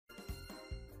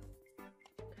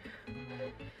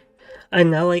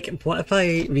And now, like, what if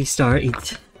I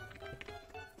restarted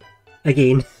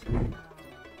again?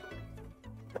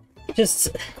 Just...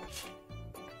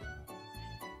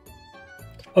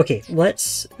 Okay,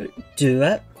 let's do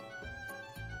it,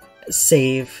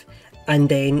 save, and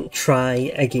then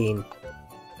try again,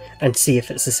 and see if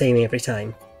it's the same every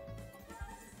time.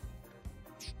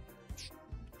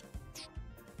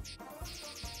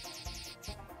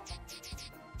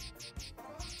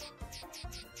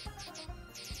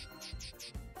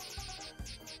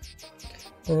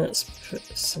 Let's put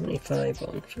 75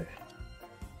 on for...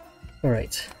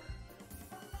 Alright.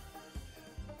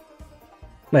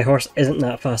 My horse isn't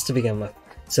that fast to begin with,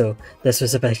 so this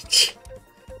was a big...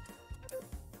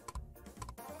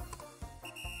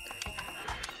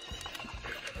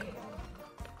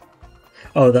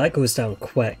 Oh, that goes down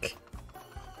quick.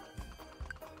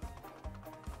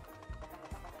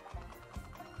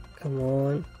 Come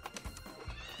on.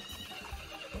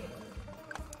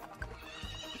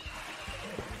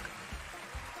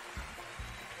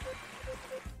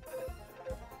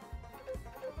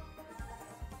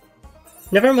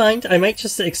 Never mind, I might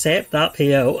just accept that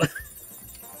payout.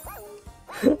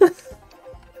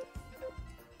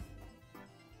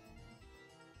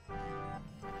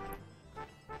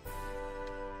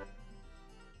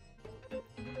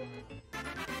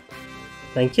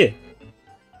 Thank you.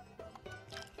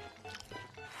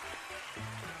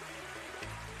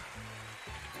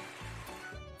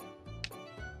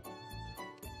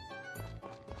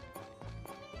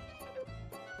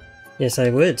 Yes,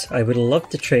 I would. I would love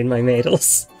to train my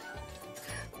medals.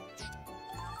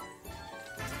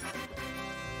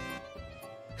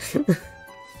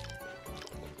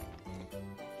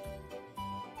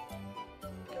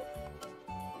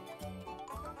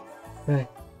 Right.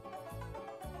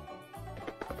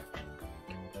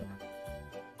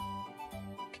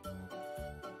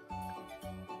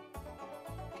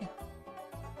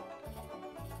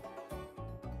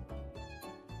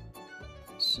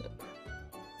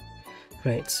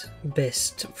 Right,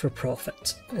 best for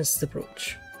profit is the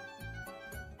brooch.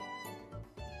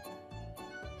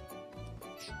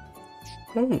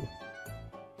 Oh.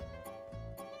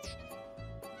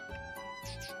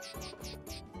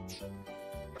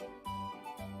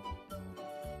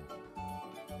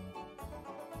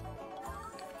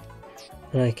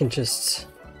 And I can just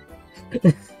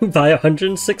buy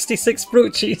 166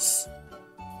 brooches.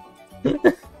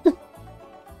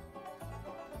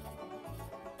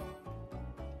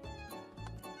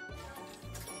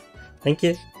 Thank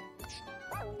you.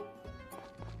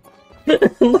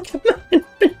 Look at my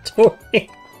inventory.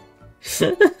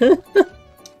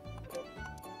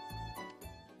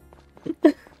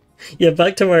 Yeah,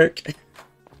 back to work.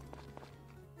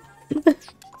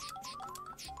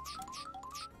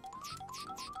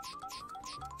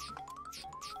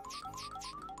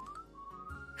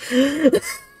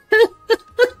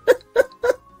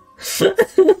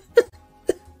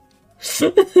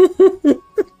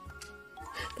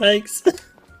 Thanks.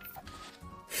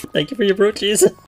 Thank you for your brooches.